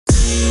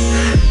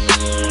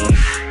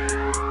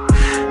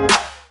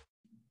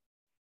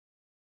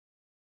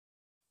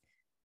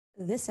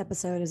This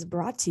episode is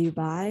brought to you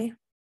by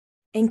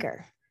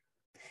Anchor.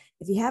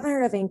 If you haven't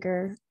heard of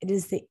Anchor, it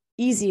is the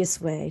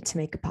easiest way to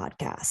make a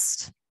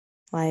podcast.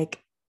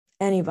 Like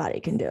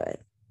anybody can do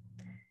it.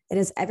 It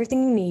has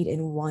everything you need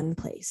in one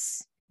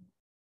place.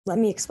 Let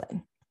me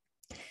explain.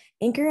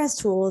 Anchor has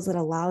tools that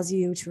allows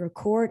you to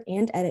record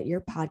and edit your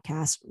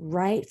podcast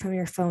right from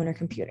your phone or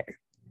computer.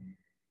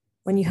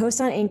 When you host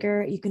on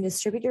Anchor, you can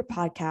distribute your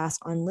podcast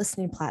on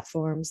listening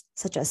platforms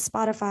such as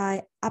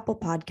Spotify, Apple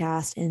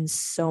Podcasts, and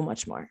so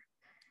much more.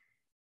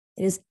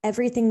 It is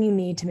everything you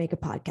need to make a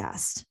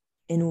podcast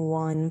in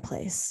one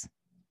place.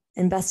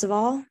 And best of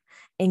all,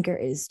 Anchor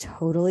is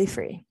totally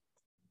free.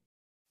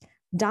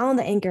 Download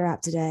the Anchor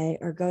app today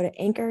or go to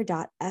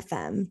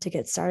anchor.fm to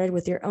get started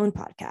with your own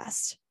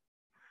podcast.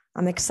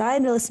 I'm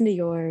excited to listen to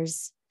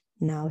yours.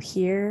 Now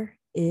here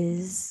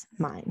is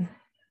mine.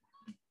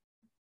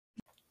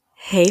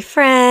 Hey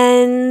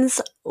friends,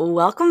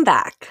 welcome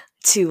back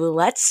to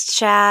Let's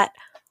Chat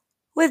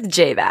with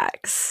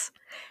JBags.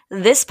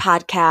 This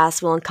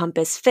podcast will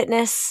encompass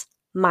fitness,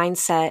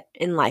 mindset,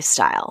 and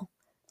lifestyle.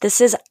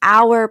 This is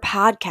our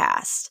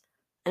podcast.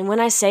 And when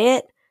I say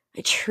it,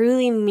 I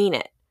truly mean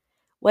it.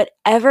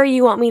 Whatever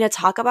you want me to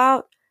talk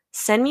about,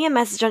 send me a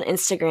message on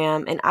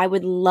Instagram and I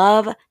would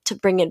love to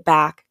bring it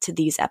back to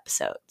these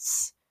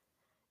episodes.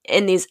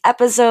 In these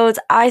episodes,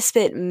 I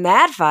spit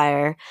mad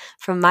fire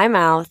from my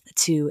mouth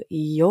to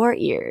your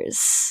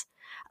ears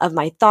of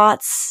my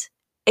thoughts,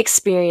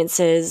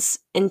 experiences,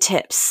 and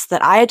tips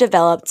that I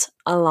developed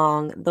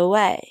along the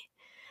way.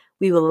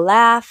 We will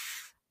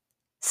laugh,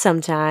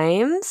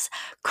 sometimes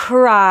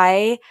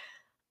cry.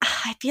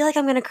 I feel like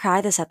I'm going to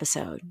cry this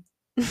episode.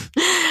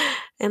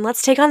 And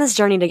let's take on this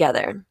journey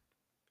together.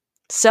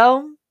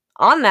 So,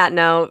 on that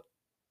note,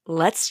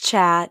 let's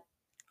chat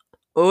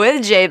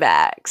with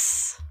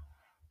JBags.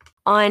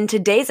 On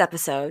today's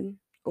episode,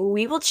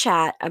 we will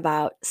chat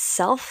about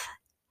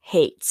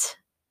self-hate.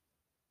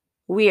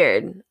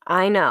 Weird,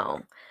 I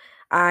know.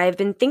 I've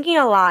been thinking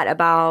a lot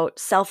about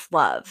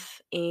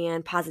self-love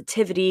and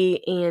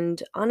positivity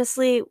and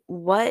honestly,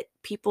 what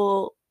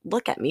people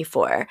look at me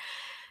for.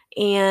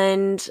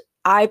 And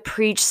I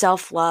preach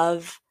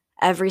self-love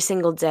every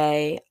single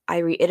day. I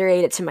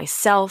reiterate it to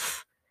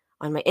myself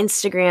on my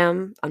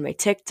Instagram, on my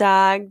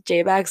TikTok,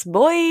 JBags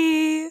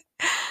boy.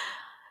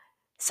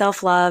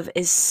 Self-love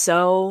is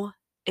so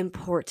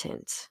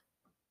important,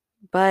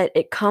 but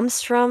it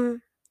comes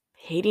from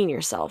hating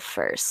yourself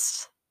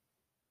first.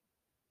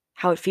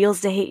 How it feels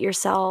to hate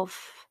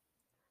yourself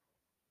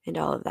and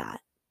all of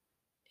that.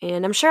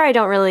 And I'm sure I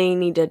don't really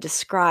need to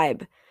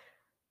describe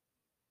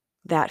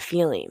that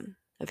feeling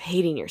of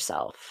hating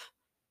yourself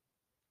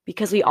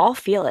because we all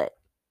feel it,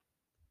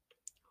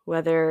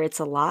 whether it's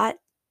a lot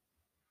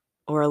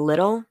or a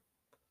little,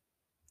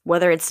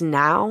 whether it's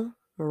now,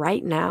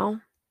 right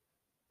now,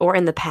 or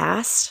in the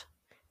past.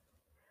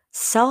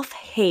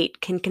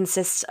 Self-hate can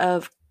consist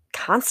of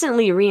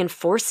constantly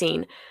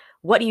reinforcing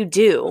what you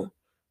do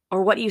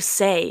or what you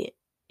say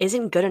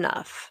isn't good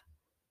enough,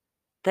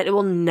 that it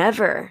will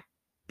never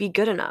be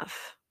good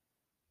enough.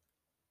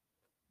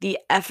 The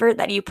effort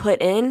that you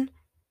put in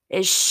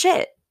is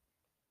shit,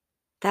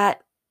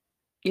 that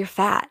you're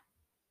fat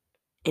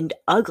and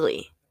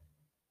ugly.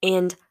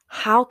 And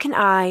how can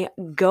I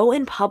go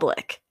in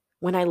public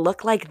when I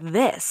look like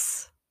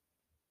this?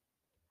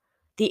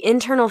 The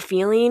internal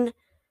feeling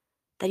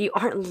that you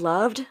aren't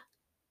loved,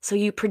 so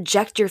you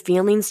project your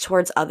feelings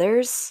towards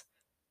others,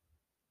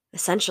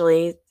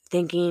 essentially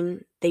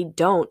thinking they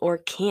don't or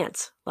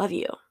can't love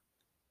you.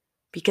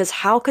 Because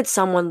how could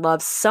someone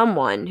love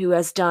someone who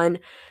has done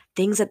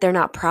things that they're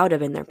not proud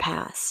of in their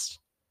past?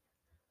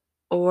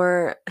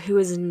 Or who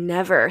is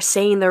never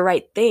saying the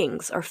right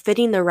things or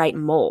fitting the right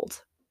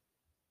mold?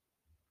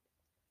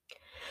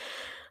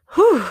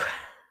 Whew.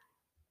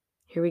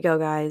 Here we go,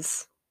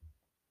 guys.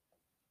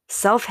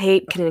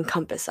 Self-hate can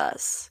encompass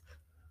us.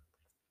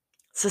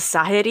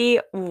 Society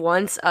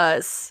wants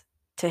us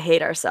to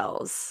hate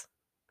ourselves.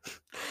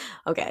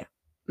 Okay,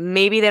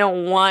 maybe they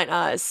don't want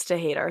us to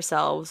hate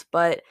ourselves,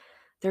 but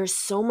there's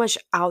so much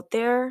out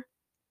there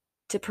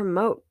to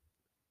promote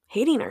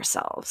hating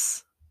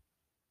ourselves.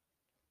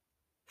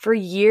 For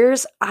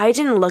years, I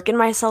didn't look at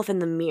myself in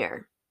the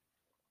mirror,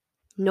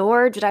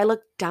 nor did I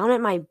look down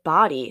at my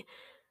body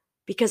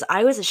because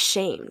I was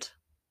ashamed.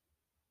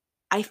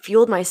 I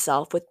fueled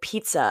myself with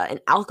pizza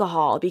and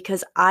alcohol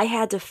because I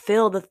had to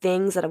fill the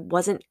things that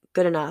wasn't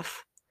good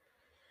enough,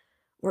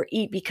 or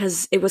eat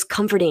because it was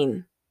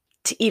comforting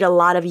to eat a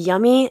lot of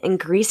yummy and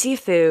greasy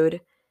food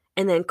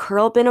and then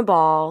curl up in a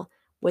ball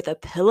with a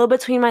pillow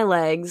between my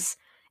legs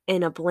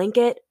and a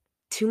blanket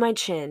to my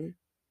chin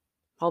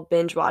while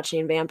binge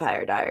watching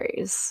Vampire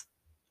Diaries.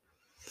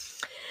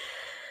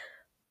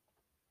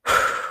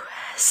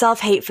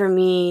 Self-hate for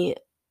me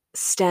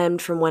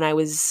stemmed from when I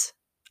was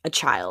a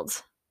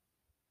child.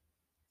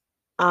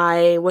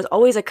 I was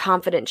always a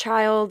confident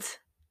child,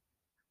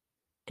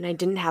 and I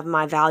didn't have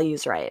my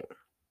values right.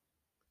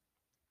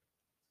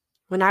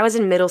 When I was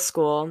in middle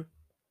school,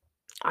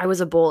 I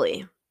was a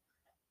bully.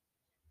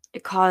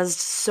 It caused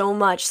so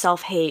much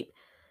self-hate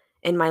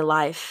in my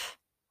life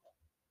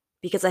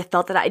because I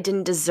felt that I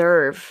didn't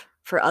deserve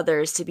for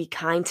others to be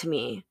kind to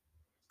me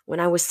when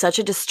I was such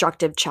a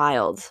destructive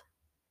child.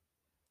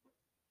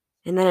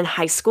 And then in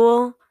high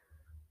school,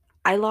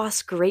 I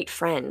lost great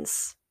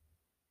friends.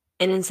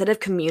 And instead of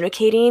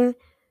communicating,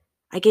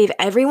 I gave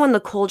everyone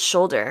the cold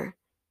shoulder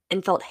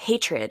and felt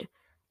hatred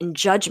and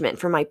judgment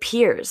from my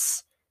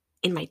peers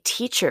and my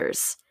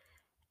teachers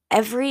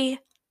every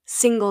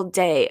single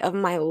day of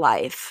my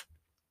life.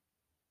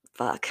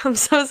 Fuck, I'm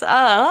so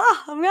sad.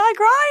 I'm not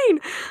crying.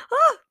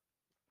 Ah.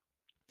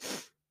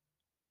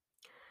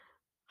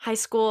 High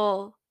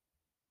school,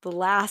 the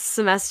last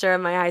semester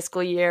of my high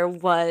school year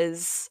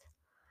was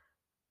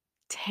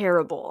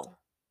terrible.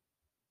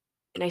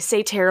 And I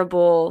say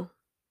terrible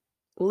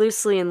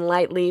loosely and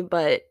lightly,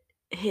 but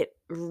it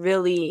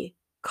really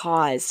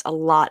caused a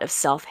lot of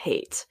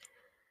self-hate.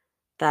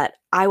 That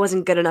I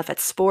wasn't good enough at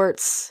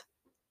sports,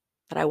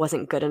 that I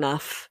wasn't good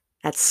enough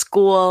at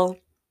school,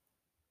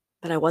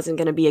 that I wasn't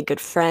going to be a good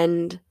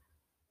friend,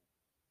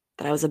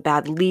 that I was a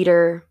bad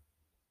leader.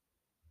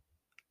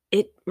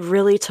 It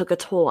really took a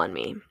toll on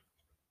me.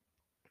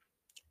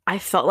 I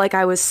felt like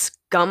I was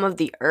scum of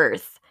the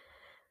earth.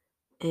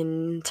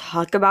 And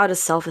talk about a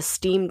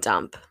self-esteem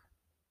dump.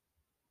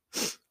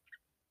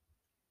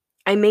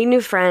 I made new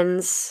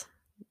friends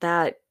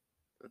that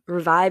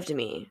revived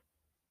me.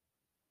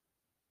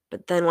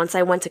 But then once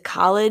I went to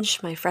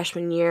college, my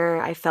freshman year,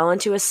 I fell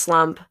into a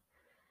slump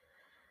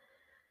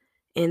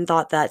and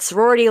thought that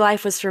sorority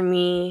life was for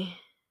me,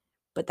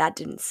 but that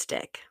didn't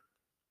stick.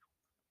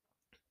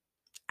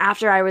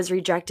 After I was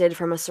rejected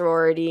from a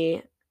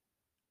sorority,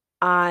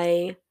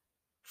 I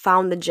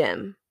found the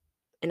gym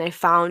and I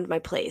found my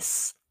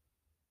place.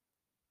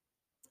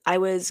 I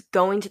was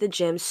going to the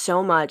gym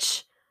so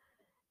much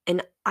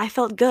and I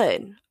felt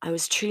good. I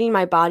was treating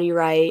my body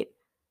right,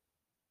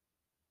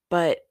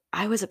 but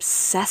I was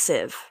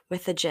obsessive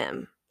with the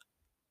gym.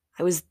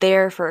 I was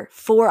there for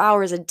 4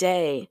 hours a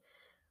day.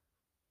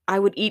 I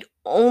would eat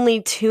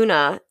only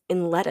tuna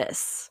and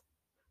lettuce.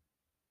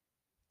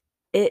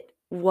 It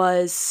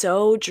was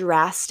so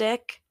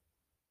drastic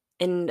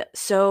and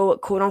so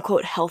quote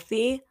unquote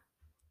healthy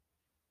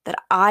that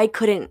I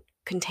couldn't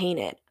contain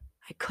it.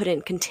 I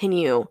couldn't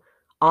continue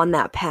on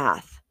that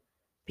path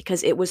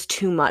because it was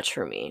too much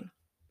for me.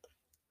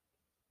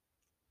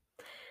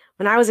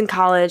 When I was in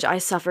college, I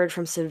suffered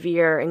from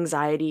severe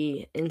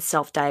anxiety and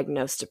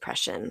self-diagnosed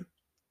depression.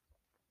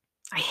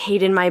 I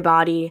hated my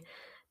body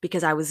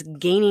because I was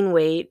gaining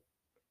weight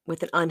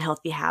with an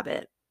unhealthy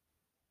habit.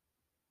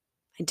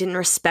 I didn't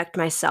respect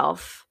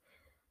myself,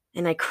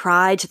 and I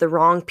cried to the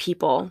wrong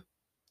people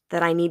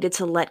that I needed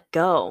to let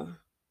go.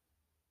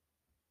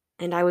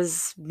 And I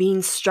was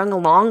being strung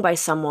along by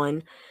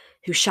someone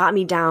who shot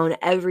me down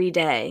every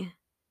day.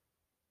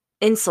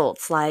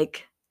 Insults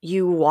like,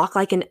 "You walk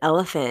like an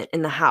elephant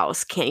in the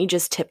house. Can't you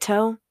just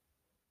tiptoe?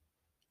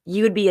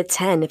 You would be a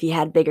 10 if you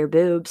had bigger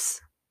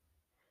boobs."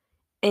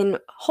 And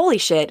holy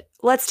shit,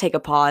 let's take a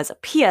pause.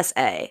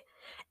 PSA.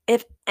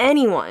 If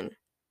anyone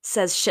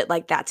says shit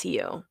like that to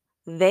you,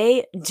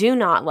 they do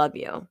not love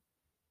you.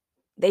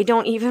 They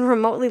don't even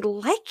remotely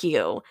like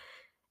you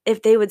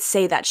if they would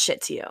say that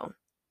shit to you.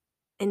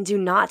 And do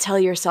not tell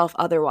yourself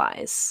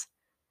otherwise,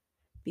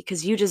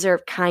 because you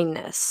deserve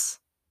kindness.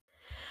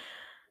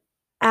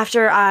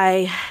 After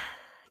I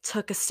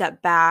took a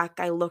step back,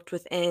 I looked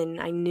within,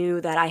 I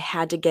knew that I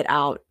had to get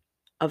out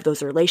of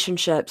those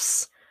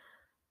relationships,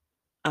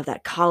 of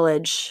that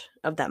college,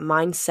 of that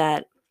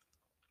mindset.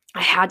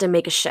 I had to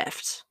make a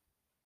shift.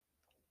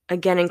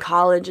 Again, in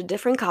college, a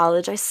different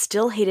college, I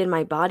still hated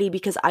my body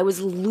because I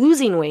was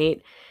losing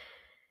weight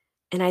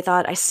and I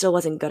thought I still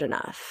wasn't good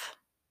enough.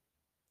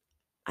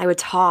 I would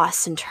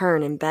toss and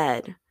turn in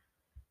bed.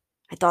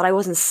 I thought I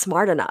wasn't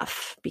smart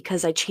enough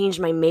because I changed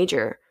my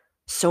major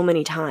so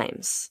many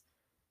times.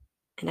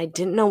 And I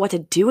didn't know what to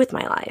do with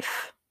my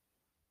life.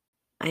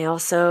 I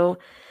also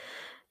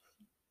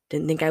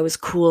didn't think I was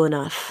cool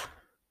enough.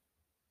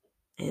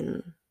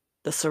 And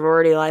the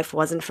sorority life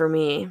wasn't for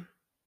me.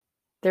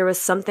 There was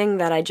something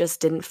that I just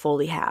didn't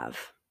fully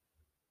have.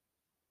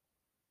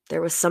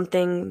 There was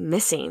something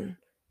missing.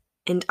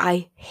 And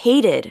I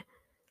hated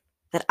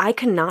that I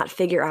could not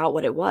figure out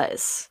what it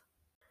was.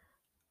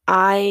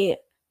 I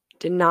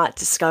did not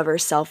discover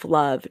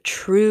self-love,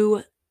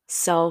 true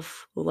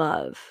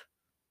self-love,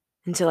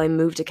 until I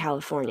moved to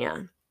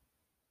California.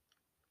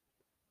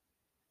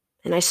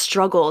 And I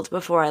struggled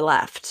before I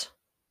left.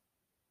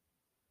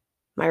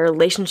 My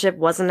relationship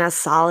wasn't as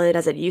solid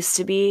as it used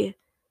to be,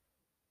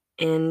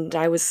 and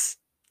I was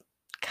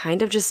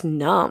kind of just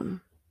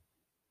numb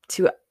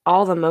to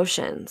all the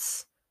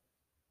emotions.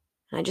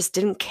 And I just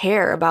didn't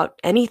care about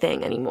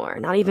anything anymore,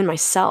 not even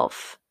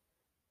myself.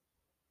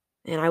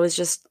 And I was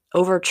just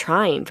over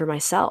trying for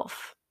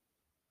myself.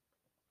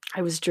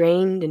 I was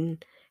drained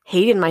and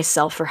hated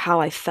myself for how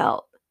I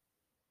felt.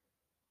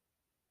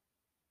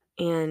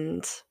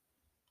 And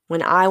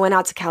when I went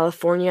out to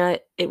California,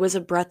 it was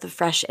a breath of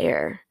fresh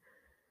air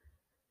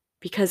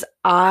because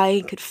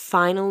I could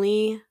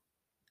finally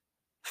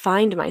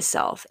find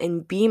myself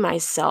and be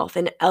myself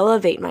and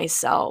elevate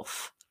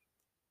myself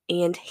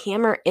and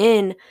hammer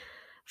in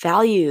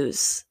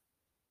values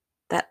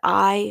that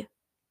I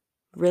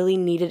really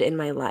needed in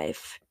my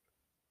life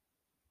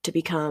to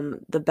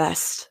become the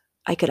best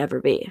I could ever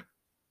be.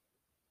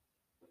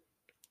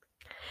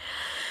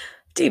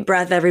 Deep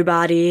breath,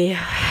 everybody.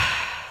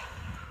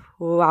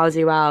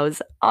 Wowsy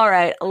wows. All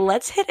right,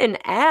 let's hit an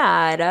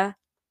ad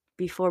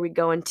before we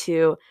go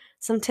into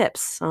some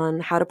tips on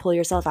how to pull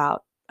yourself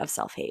out of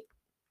self-hate.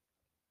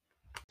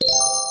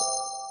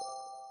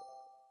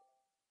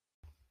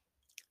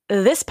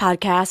 This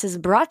podcast is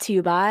brought to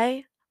you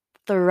by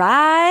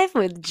Thrive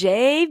with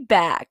J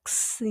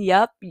Bax.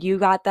 Yep, you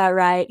got that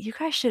right. You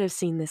guys should have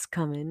seen this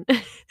coming.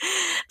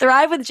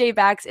 Thrive with J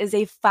Bax is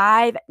a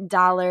 $5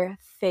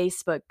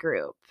 Facebook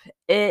group.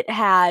 It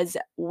has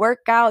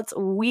workouts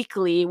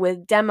weekly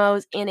with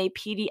demos and a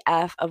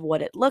PDF of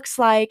what it looks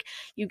like.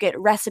 You get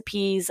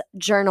recipes,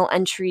 journal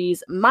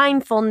entries,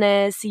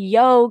 mindfulness,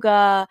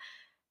 yoga.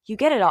 You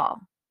get it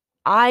all.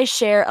 I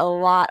share a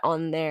lot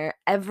on there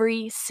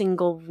every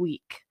single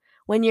week.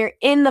 When you're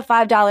in the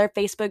 $5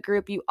 Facebook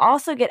group, you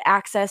also get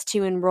access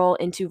to enroll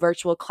into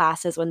virtual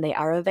classes when they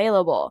are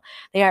available.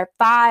 They are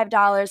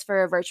 $5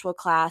 for a virtual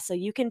class, so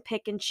you can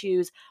pick and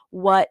choose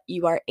what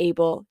you are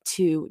able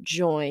to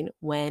join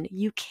when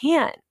you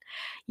can.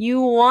 You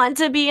want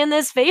to be in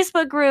this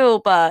Facebook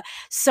group.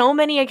 So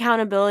many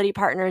accountability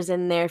partners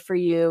in there for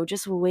you,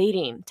 just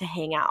waiting to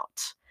hang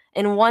out.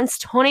 And once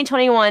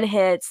 2021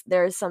 hits,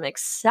 there's some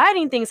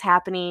exciting things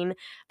happening.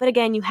 But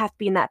again, you have to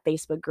be in that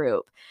Facebook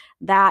group.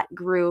 That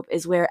group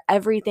is where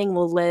everything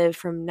will live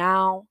from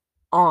now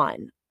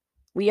on.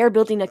 We are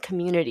building a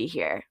community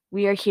here.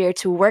 We are here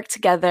to work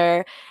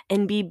together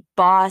and be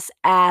boss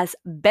ass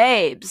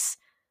babes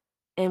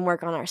and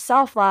work on our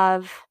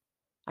self-love,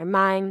 our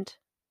mind,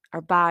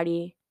 our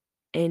body,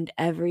 and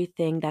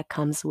everything that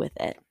comes with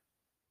it.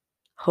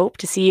 Hope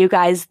to see you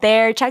guys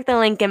there. Check the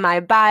link in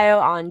my bio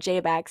on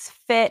JBax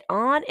Fit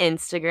on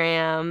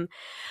Instagram.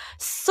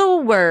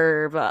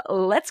 Swerve.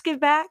 Let's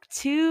get back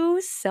to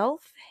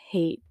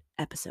self-hate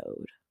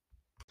episode.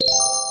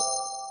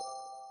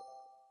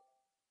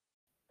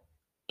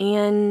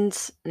 And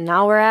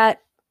now we're at,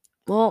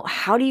 well,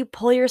 how do you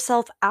pull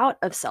yourself out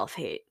of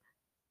self-hate?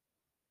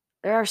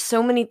 There are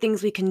so many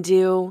things we can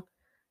do,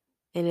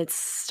 and it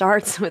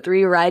starts with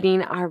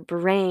rewriting our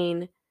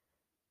brain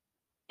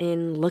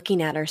and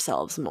looking at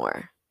ourselves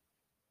more.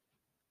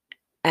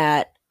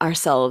 At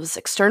ourselves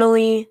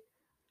externally,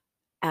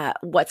 at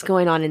what's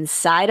going on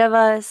inside of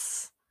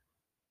us.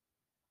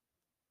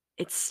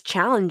 It's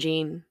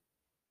challenging,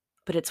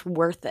 but it's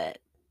worth it.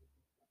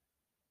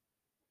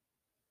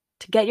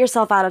 To get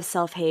yourself out of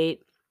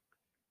self-hate,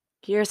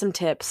 here are some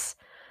tips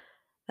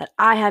that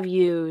I have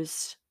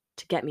used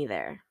to get me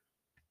there.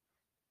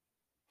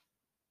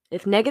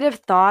 If negative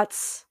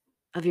thoughts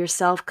of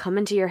yourself come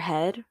into your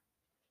head,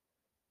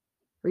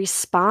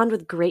 respond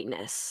with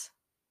greatness.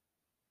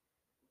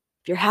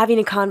 If you're having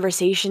a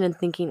conversation and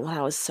thinking, well,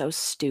 that was so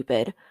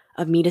stupid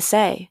of me to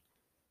say,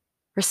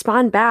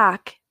 respond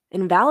back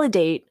and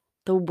validate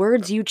the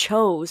words you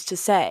chose to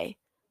say.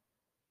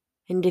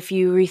 And if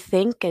you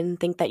rethink and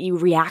think that you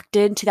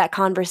reacted to that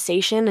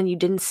conversation and you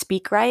didn't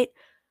speak right,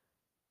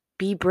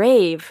 be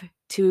brave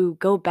to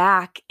go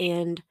back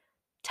and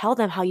tell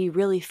them how you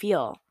really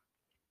feel.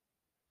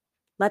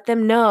 Let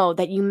them know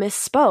that you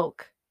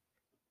misspoke.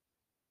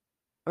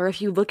 Or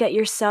if you look at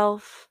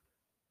yourself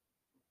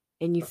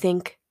and you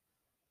think,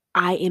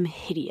 I am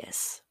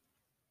hideous.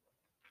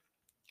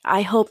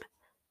 I hope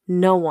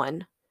no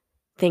one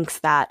thinks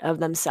that of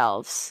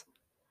themselves.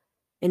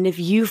 And if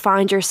you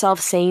find yourself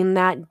saying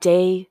that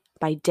day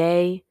by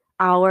day,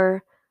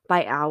 hour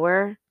by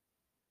hour,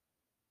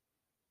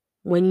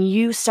 when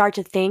you start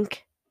to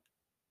think,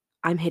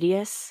 I'm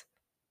hideous,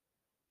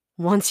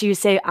 once you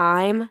say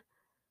I'm,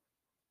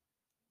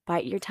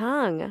 bite your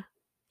tongue.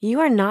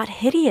 You are not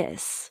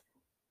hideous.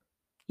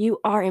 You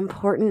are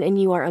important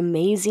and you are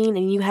amazing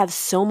and you have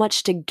so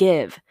much to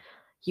give.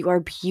 You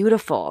are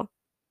beautiful.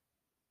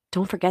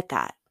 Don't forget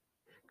that.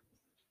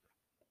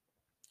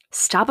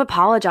 Stop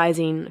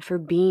apologizing for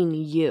being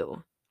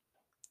you.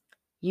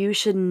 You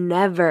should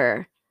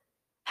never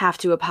have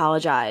to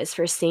apologize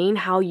for saying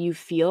how you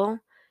feel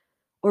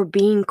or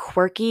being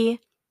quirky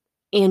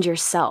and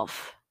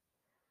yourself.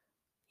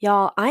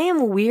 Y'all, I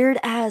am weird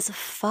as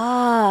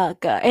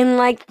fuck.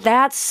 And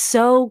that's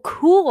so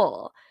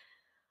cool.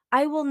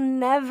 I will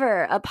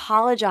never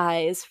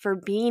apologize for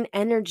being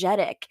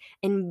energetic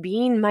and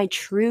being my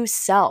true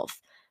self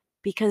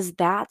because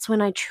that's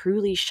when I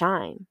truly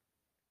shine.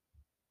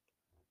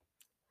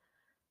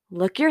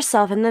 Look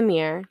yourself in the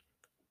mirror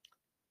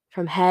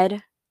from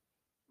head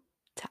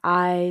to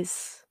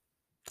eyes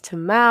to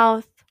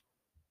mouth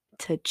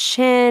to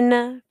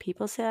chin.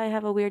 People say I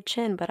have a weird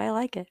chin, but I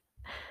like it.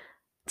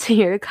 To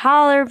your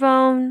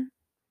collarbone,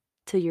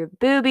 to your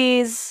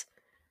boobies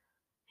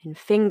and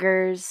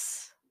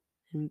fingers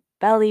and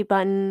belly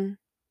button,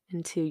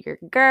 and to your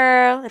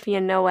girl, if you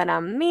know what I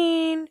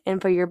mean,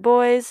 and for your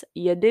boys,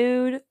 you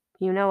dude,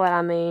 you know what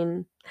I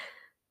mean,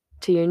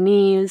 to your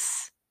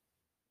knees,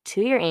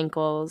 to your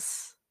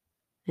ankles,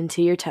 and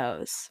to your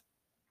toes.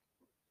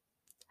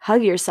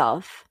 Hug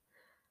yourself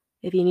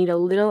if you need a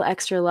little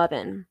extra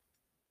loving.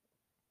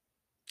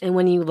 And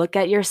when you look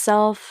at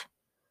yourself,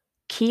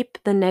 keep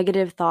the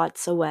negative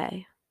thoughts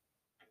away.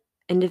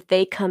 And if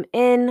they come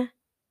in,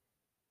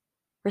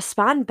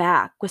 respond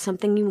back with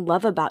something you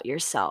love about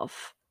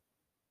yourself,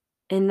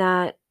 in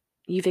that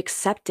you've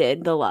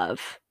accepted the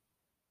love,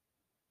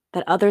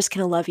 that others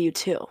can love you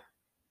too.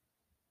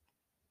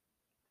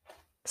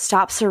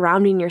 Stop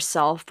surrounding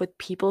yourself with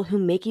people who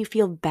make you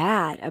feel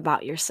bad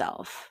about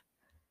yourself.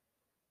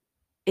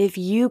 If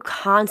you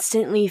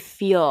constantly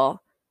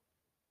feel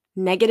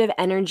negative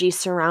energy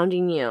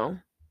surrounding you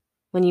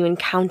when you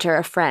encounter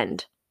a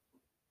friend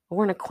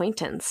or an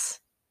acquaintance,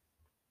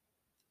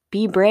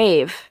 be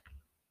brave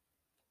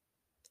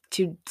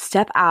to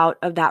step out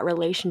of that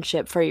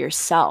relationship for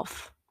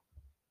yourself.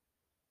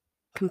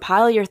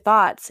 Compile your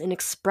thoughts and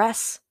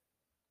express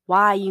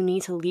why you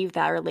need to leave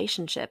that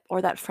relationship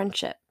or that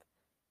friendship.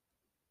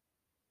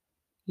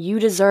 You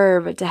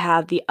deserve to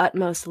have the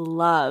utmost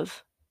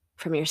love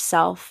from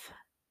yourself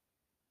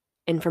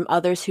and from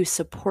others who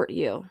support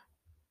you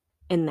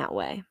in that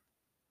way.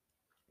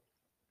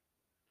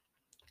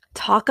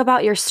 Talk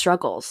about your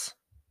struggles.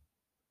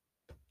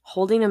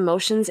 Holding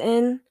emotions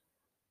in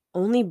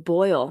only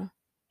boil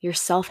your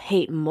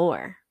self-hate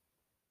more.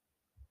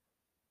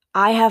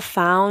 I have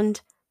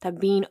found that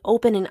being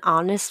open and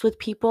honest with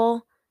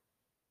people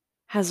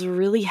has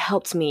really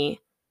helped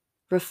me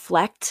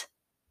reflect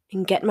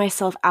and get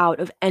myself out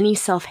of any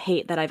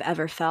self-hate that I've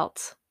ever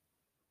felt.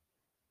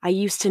 I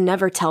used to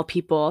never tell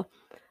people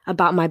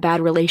about my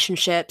bad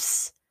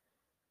relationships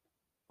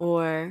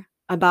or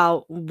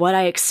about what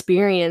I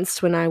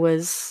experienced when I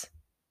was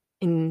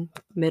in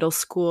middle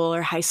school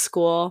or high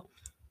school.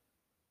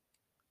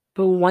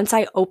 But once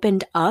I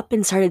opened up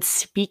and started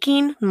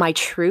speaking my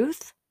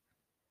truth,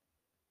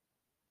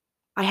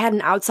 I had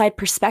an outside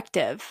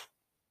perspective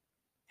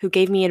who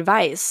gave me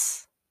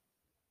advice.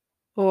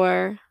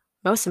 Or,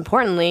 most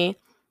importantly,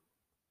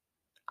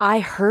 I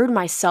heard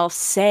myself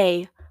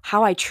say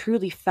how I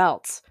truly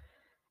felt.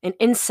 And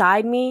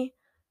inside me,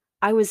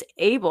 I was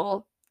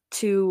able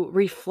to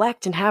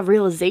reflect and have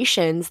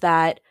realizations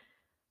that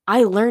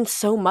I learned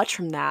so much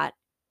from that.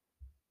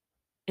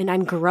 And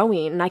I'm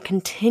growing and I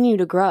continue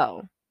to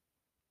grow.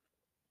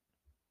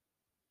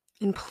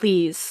 And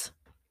please,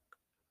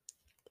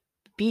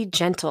 be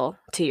gentle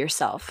to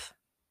yourself.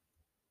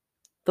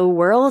 The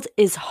world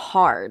is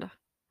hard.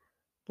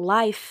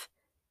 Life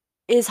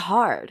is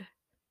hard.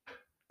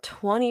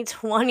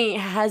 2020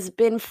 has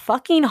been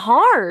fucking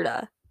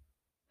hard.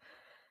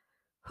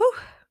 Whew.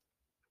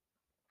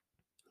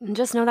 And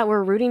just know that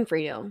we're rooting for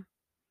you.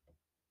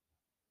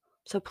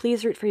 So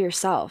please root for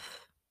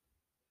yourself.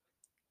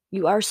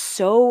 You are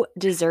so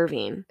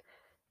deserving.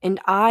 And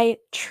I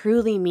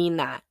truly mean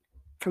that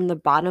from the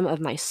bottom of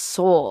my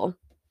soul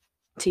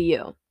to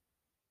you.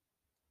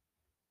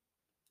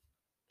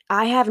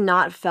 I have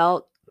not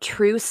felt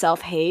true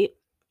self-hate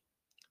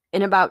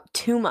in about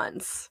 2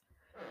 months.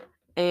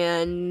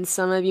 And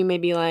some of you may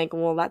be like,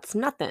 well, that's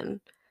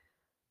nothing.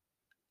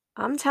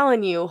 I'm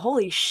telling you,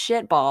 holy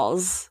shit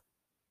balls.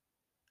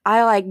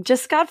 I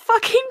just got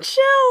fucking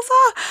chills.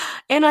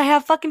 And I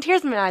have fucking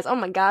tears in my eyes. Oh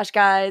my gosh,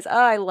 guys.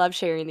 Oh, I love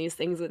sharing these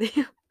things with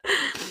you.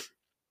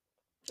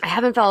 I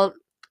haven't felt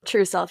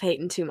true self-hate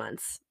in 2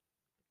 months.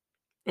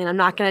 And I'm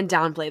not going to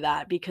downplay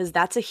that because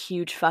that's a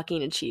huge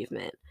fucking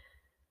achievement.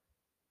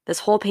 This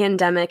whole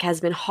pandemic has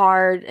been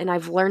hard and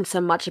I've learned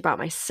so much about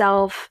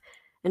myself.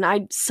 And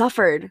I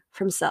suffered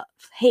from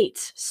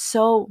self-hate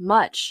so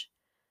much.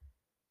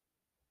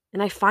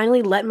 And I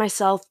finally let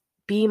myself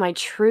be my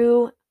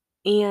true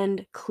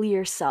and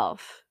clear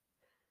self.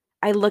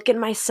 I look at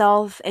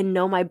myself and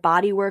know my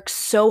body works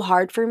so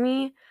hard for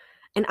me,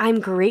 and I'm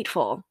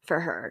grateful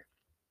for her.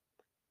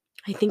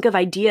 I think of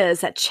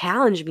ideas that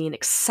challenge me and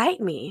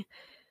excite me,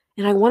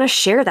 and I want to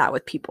share that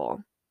with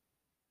people.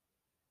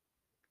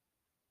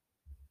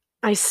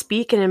 I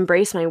speak and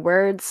embrace my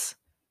words.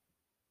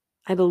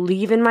 I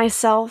believe in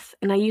myself,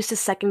 and I used to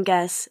second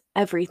guess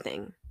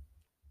everything.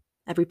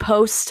 Every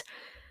post,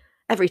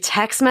 every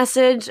text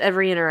message,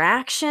 every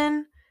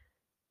interaction.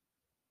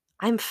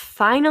 I'm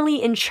finally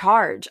in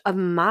charge of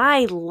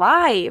my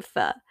life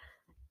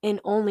and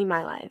only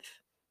my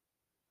life.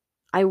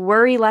 I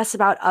worry less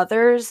about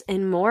others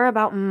and more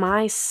about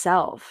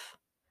myself.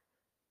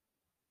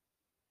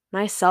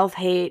 My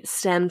self-hate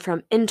stemmed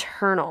from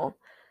internal,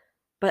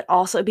 but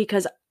also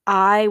because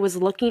I was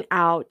looking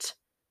out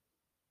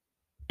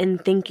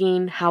and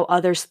thinking how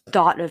others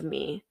thought of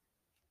me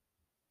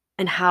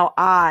and how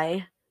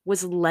I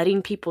was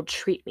letting people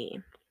treat me.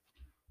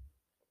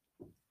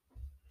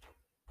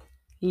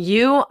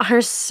 You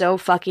are so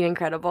fucking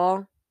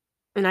incredible.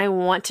 And I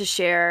want to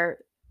share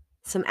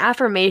some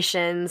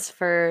affirmations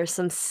for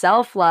some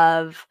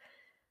self-love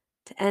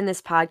to end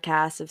this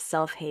podcast of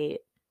self-hate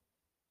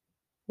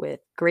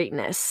with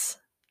greatness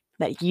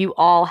that you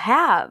all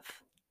have.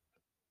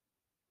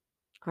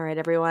 All right,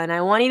 everyone,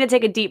 I want you to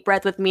take a deep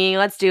breath with me.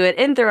 Let's do it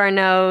in through our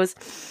nose,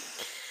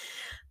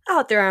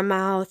 out through our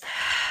mouth.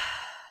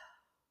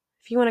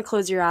 If you want to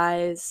close your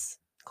eyes,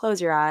 close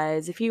your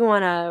eyes. If you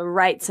want to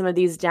write some of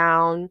these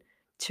down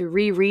to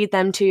reread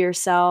them to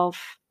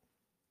yourself,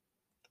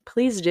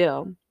 please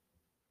do.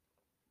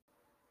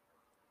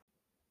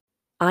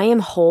 I am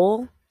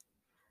whole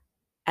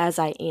as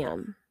I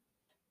am.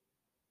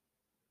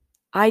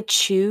 I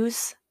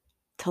choose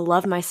to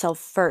love myself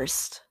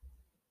first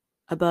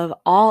above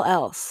all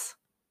else,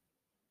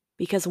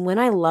 because when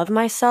I love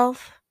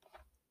myself,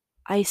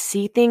 I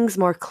see things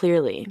more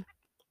clearly.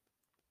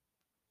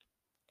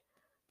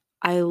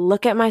 I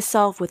look at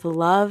myself with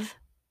love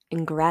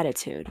and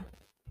gratitude.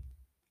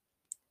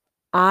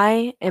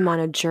 I am on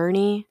a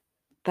journey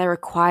that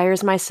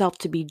requires myself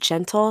to be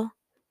gentle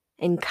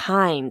and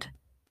kind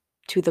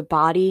to the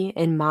body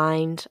and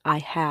mind I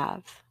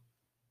have.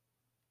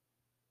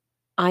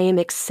 I am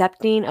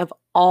accepting of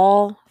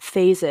all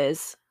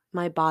phases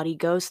my body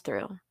goes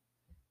through.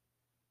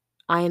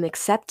 I am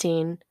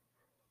accepting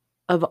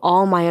of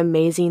all my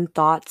amazing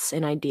thoughts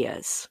and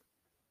ideas.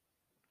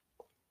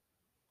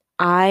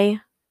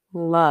 I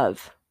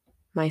love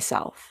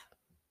myself.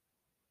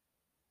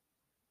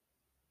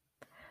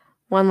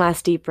 One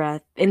last deep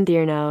breath in through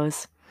your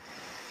nose,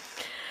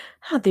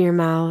 out through your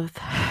mouth.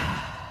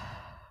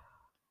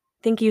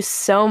 Thank you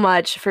so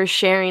much for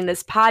sharing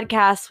this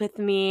podcast with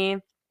me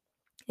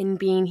and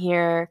being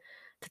here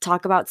to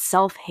talk about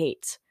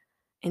self-hate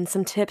and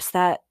some tips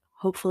that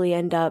hopefully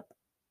end up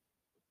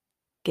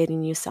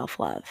getting you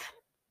self-love.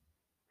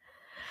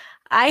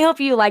 I hope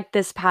you liked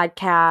this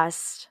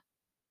podcast.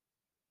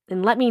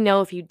 And let me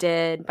know if you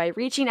did by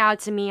reaching out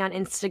to me on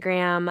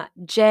Instagram,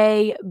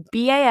 JBAXFIT,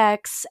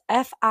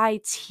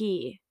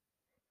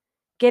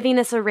 giving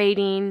us a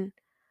rating,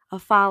 a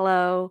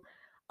follow,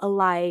 a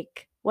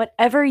like,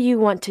 whatever you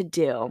want to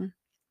do.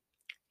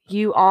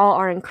 You all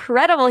are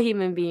incredible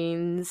human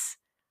beings,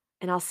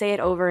 and I'll say it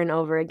over and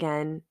over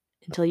again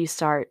until you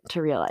start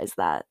to realize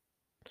that.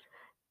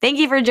 Thank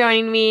you for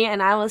joining me,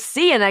 and I will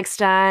see you next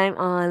time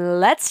on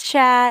Let's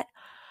Chat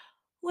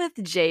with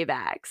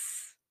JBax.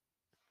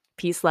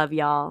 Peace, love,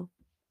 y'all.